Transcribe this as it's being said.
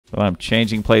Well, I'm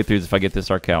changing playthroughs if I get this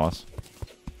Arcalis.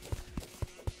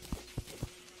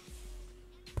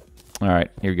 All right,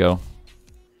 here we go.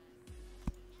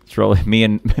 Let's roll it. Me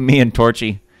and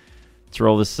Torchy. Let's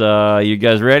roll this. You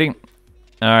guys ready?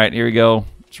 All right, here we go.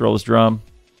 Let's roll this drum.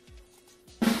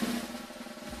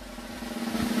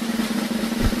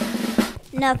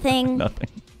 Nothing. Nothing.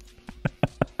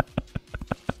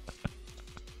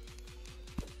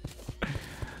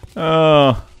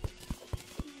 Oh.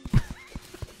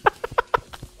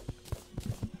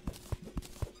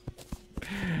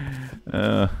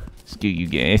 Screw you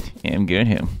guys. I'm good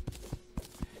him.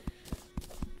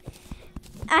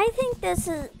 I think this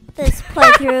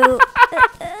playthrough.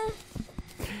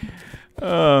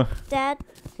 Dad.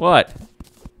 What?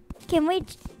 Can we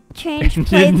change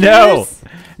playthroughs?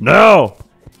 No. No.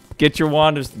 Get your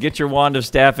wand of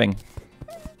staffing.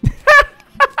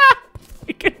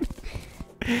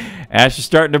 Ash is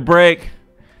starting to break.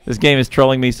 This game is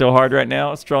trolling me so hard right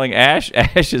now. It's trolling Ash.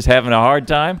 Ash is having a hard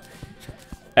time.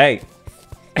 Hey.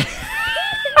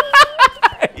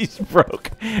 He's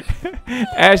broke.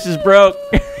 Ash is broke.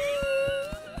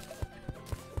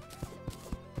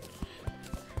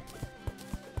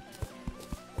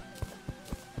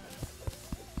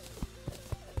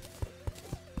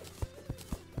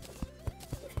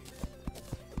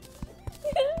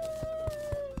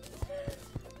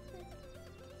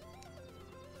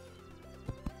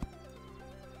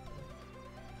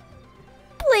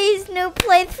 Please, new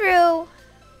playthrough.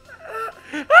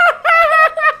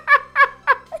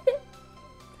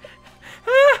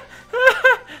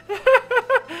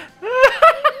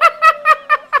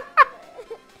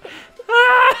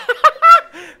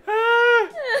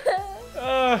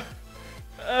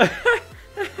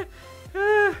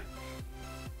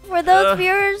 For those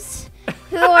viewers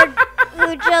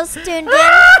who just tuned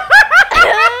in,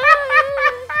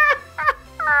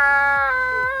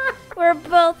 we're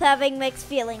both having mixed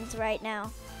feelings right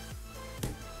now.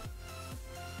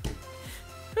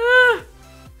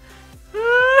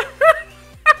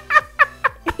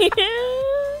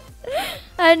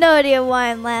 I have no idea why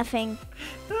I'm laughing.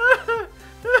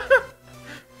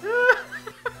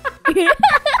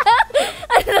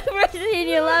 I've never seen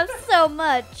you laugh so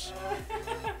much.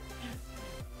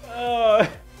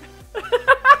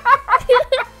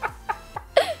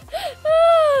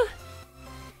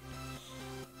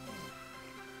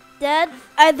 Dad,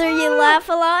 either you laugh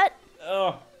a lot.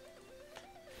 Oh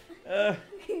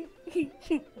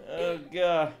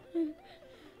God.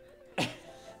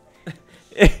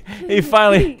 He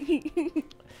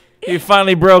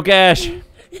finally broke Ash.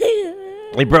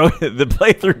 He broke the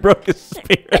playthrough, broke his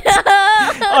spirit.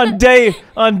 on day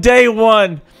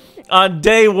one. On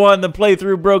day one, the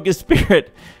playthrough broke his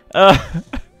spirit. This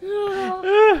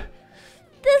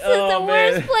is the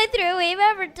worst playthrough we've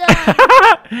ever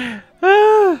done.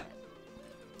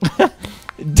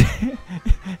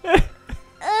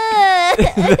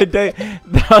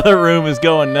 The other room is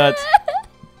going nuts.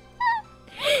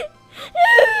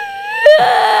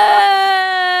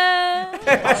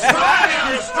 Australia,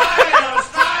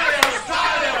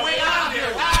 we love you,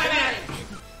 Tiny!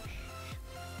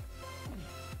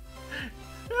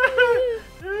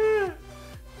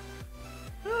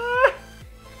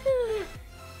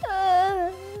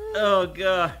 Oh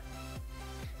God.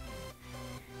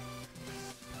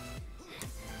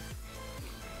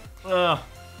 Oh.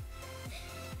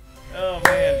 Oh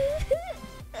man.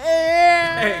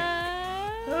 Hey.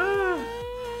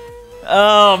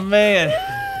 Oh man.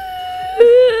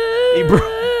 He broke.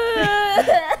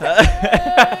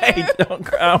 Hey, don't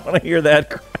cry. I want to hear that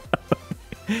cry.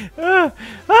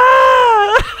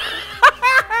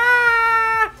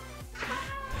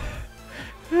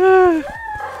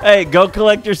 Hey, go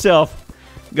collect yourself.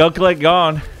 Go collect. Go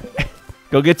on.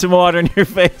 Go get some water in your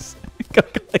face. Go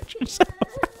collect yourself.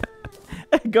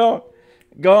 Hey, go on.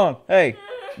 Go on. Hey,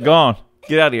 go on.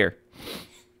 Get out of here.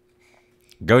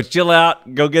 Go chill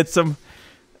out. Go get some.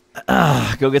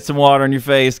 Go get some water in your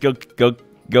face. Go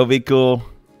be cool.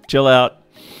 Chill out.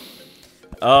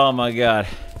 Oh my God.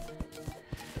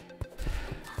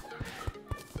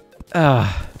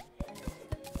 Oh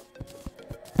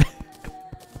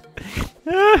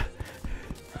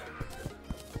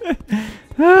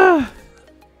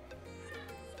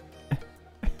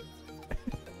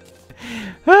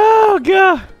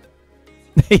God.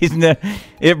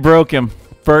 It broke him.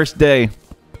 First day.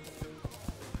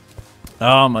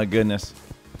 Oh my goodness.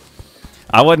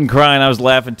 I wasn't crying. I was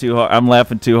laughing too hard. I'm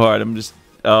laughing too hard. I'm just.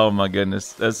 Oh my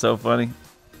goodness. That's so funny.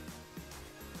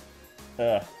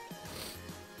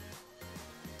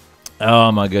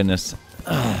 Oh my goodness.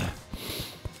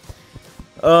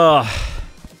 Oh.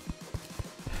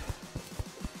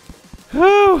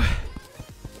 Whew.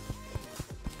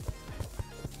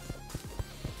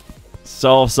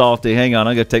 So salty. Hang on,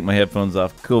 I'm gonna take my headphones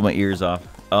off, cool my ears off.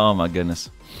 Oh my goodness.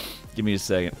 Give me a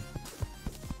second.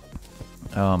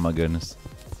 Oh my goodness.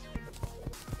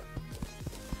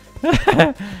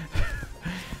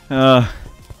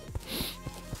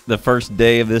 The first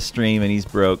day of this stream and he's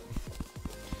broke.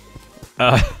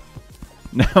 Now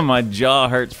my jaw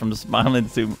hurts from smiling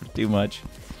too much.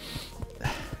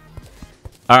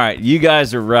 All right, you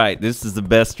guys are right. This is the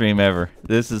best stream ever.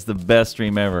 This is the best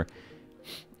stream ever.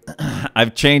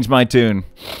 I've changed my tune.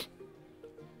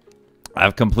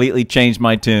 I've completely changed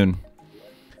my tune.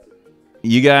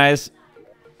 You guys,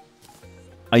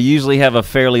 I usually have a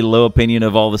fairly low opinion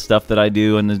of all the stuff that I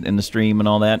do in the stream and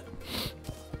all that.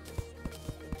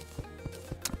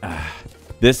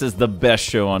 This is the best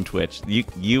show on Twitch.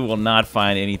 You will not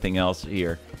find anything else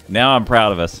here. Now I'm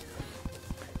proud of us.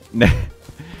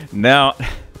 Now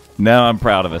I'm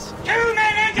proud of us.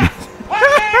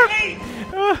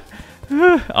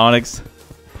 Onyx.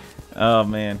 Oh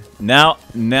man. Now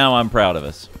I'm proud of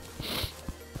us.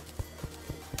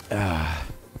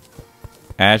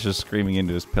 Ash is screaming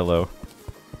into his pillow.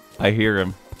 I hear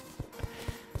him.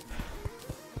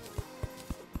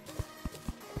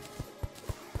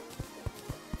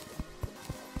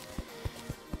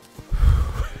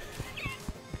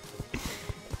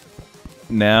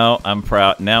 Now I'm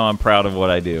proud. Now I'm proud of what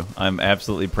I do. I'm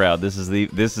absolutely proud. This is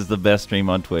the best stream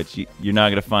on Twitch. You're not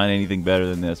gonna find anything better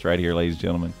than this right here, ladies and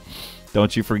gentlemen.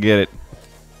 Don't you forget it.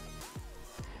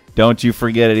 Don't you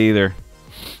forget it either.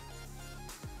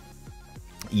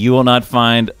 You will not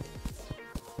find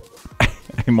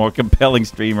a more compelling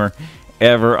streamer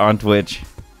ever on Twitch.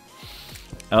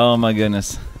 Oh my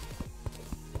goodness.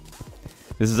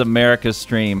 This is America's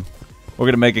stream. We're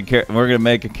gonna make a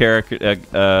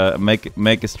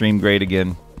stream great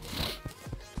again.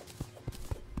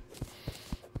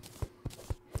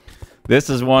 This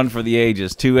is one for the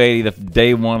ages. 280, the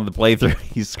day one of the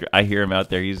playthrough. I hear him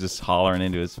out there. He's just hollering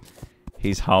into his.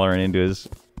 He's hollering into his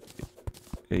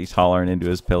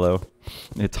pillow.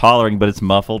 It's hollering, but it's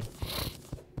muffled.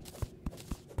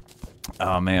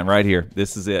 Oh man, right here.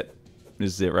 This is it.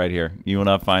 This is it right here. You will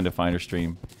not find a finer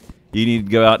stream. You need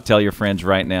to go out and tell your friends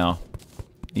right now.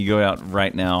 You go out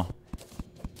right now.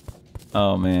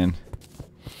 Oh man.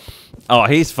 Oh,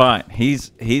 he's fine. He's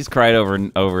cried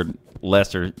over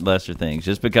lesser things.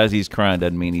 Just because he's crying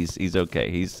doesn't mean he's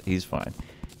okay. He's fine.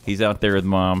 He's out there with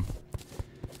mom.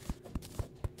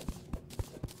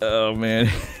 Oh man.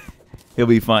 He'll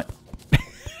be fine.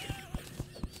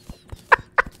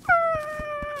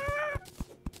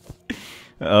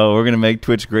 Oh, we're gonna make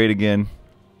Twitch great again.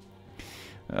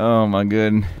 Oh my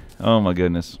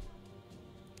goodness.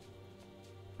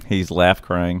 He's laugh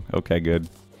crying. Okay, good.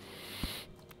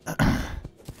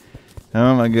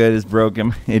 Oh my god, it's broke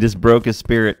him. It just broke his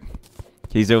spirit.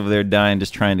 He's over there dying,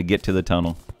 just trying to get to the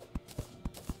tunnel.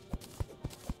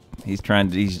 All he's trying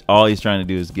to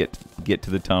do is get to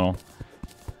the tunnel.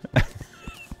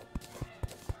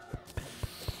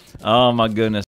 Oh my goodness.